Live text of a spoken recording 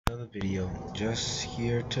Another video just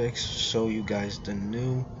here to show you guys the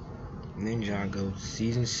new Ninjago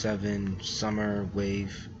Season 7 Summer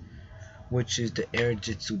Wave, which is the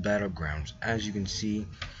Airjitzu Battlegrounds. As you can see,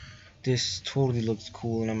 this totally looks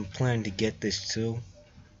cool, and I'm planning to get this too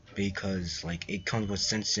because it comes with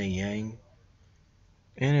Sensei Yang,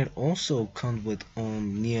 and it also comes with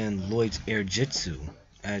Nia and Lloyd's Airjitzu.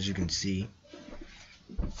 As you can see,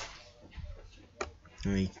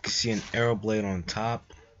 you can see an arrow blade on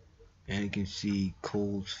top. And you can see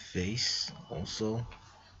Cole's face also,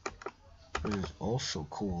 which is also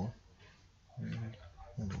cool.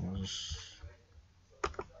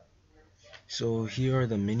 So here are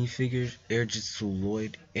the minifigures: Airjitzu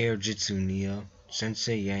Lloyd, Airjitzu Nia,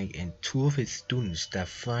 Sensei Yang, and two of his students that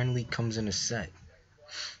finally comes in a set.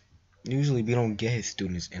 Usually we don't get his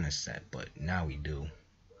students in a set, but now we do,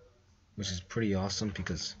 which is pretty awesome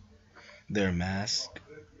because they're masked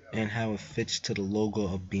and how it fits to the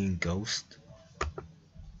logo of being Ghost.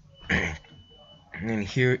 And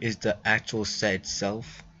here is the actual set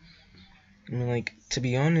itself. I mean, to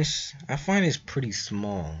be honest, I find it's pretty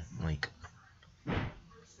small.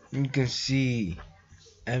 You can see,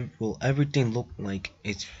 everything look like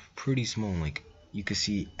it's pretty small. You can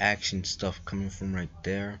see action stuff coming from right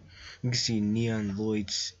there. You can see Neon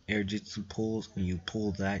Lloyd's Airjitzu pulls, and you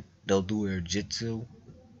pull that, they'll do Airjitzu.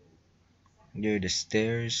 There are the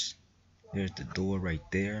stairs. There's the door right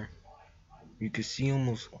there. You can see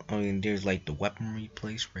almost, there's the weaponry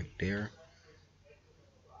place right there.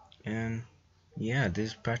 And yeah, this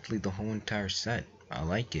is practically the whole entire set. I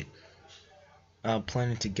like it. I'm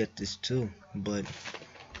planning to get this too, but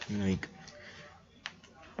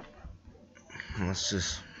let's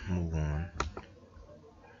just move on.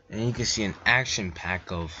 And you can see an action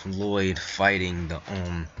pack of Lloyd fighting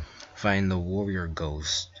the warrior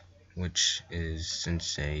ghost, which is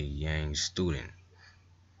Sensei Yang's student.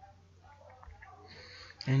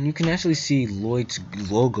 And you can actually see Lloyd's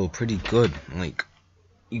logo pretty good.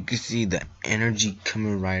 You can see the energy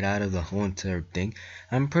coming right out of the whole entire thing.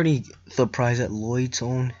 I'm pretty surprised at Lloyd's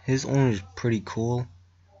own. His own is pretty cool.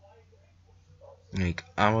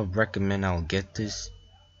 I would recommend I'll get this.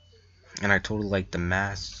 And I totally like the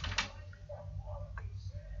mask.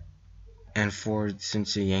 And for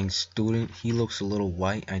Sensei Yang's student, he looks a little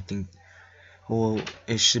white. I think, well,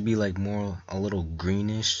 it should be more a little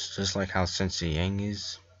greenish, just like how Sensei Yang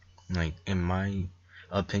is. In my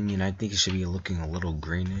opinion, I think it should be looking a little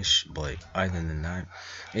greenish, but other than that,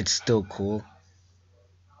 it's still cool.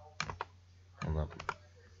 Hold up.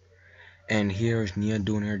 And here's Nia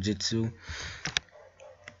doing Airjitzu.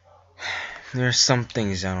 There's some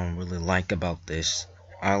things I don't really like about this.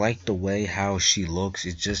 I like the way how she looks.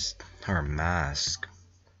 It's just her mask.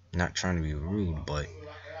 Not trying to be rude, but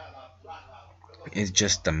it's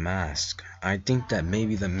just the mask. I think that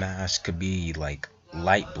maybe the mask could be light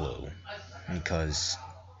blue, because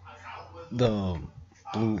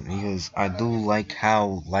I do like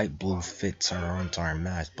how light blue fits her entire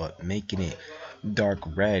mask, but making it dark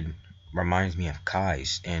red reminds me of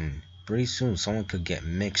Kai's, and pretty soon someone could get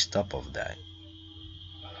mixed up of that.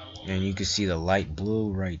 And you can see the light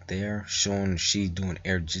blue right there, showing she's doing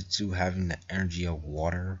Airjitzu, having the energy of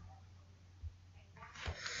water.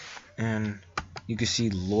 And you can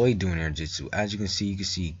see Lloyd doing Airjitzu. As you can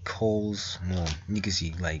see Cole's, you can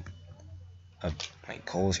see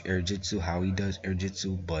Cole's Airjitzu, how he does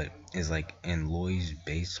Airjitzu, but is in Lloyd's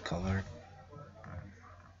base color.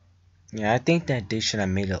 Yeah, I think that they should have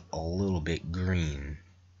made it a little bit green,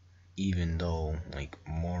 even though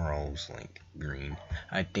Morrow's green.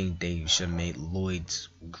 I think they should have made Lloyd's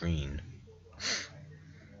green.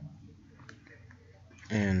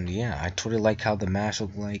 And yeah, I totally like how the mask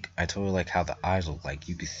look like. I totally like how the eyes look like.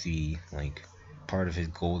 You can see part of his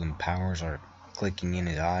golden powers are clicking in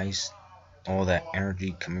his eyes. All that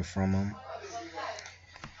energy coming from him.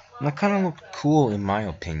 And that kind of looked cool in my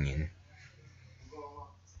opinion.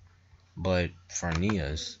 But for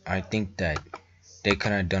Nia's, I think that they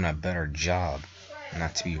could have done a better job.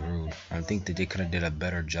 Not to be rude, I think that they could have did a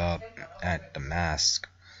better job at the mask.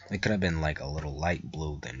 It could have been a little light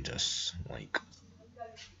blue than just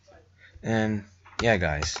And yeah,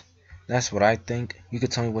 guys, that's what I think. You can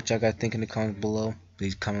tell me what y'all guys think in the comments below.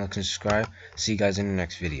 Please comment, like, and subscribe. See you guys in the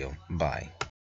next video. Bye.